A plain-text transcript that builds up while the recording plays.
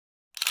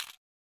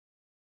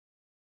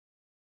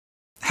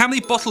How many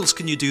bottles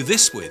can you do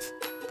this with?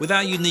 With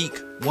our unique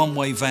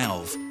one-way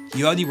valve,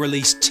 you only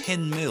release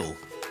 10 ml,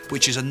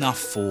 which is enough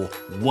for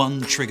one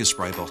trigger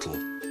spray bottle.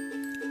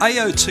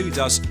 A02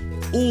 does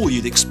all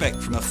you'd expect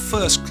from a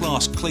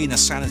first-class cleaner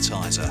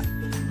sanitizer,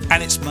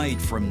 and it's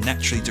made from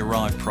naturally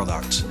derived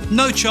product.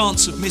 No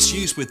chance of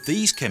misuse with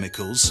these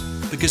chemicals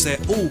because they're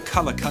all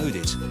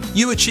colour-coded.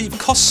 You achieve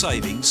cost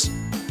savings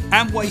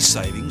and waste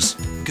savings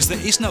because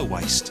there is no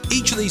waste.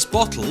 Each of these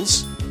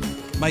bottles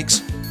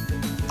makes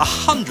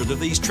 100 of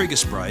these trigger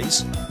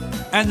sprays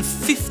and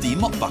 50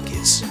 mop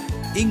buckets.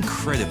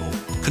 Incredible.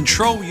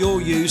 Control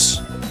your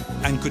use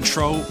and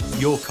control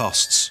your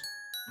costs.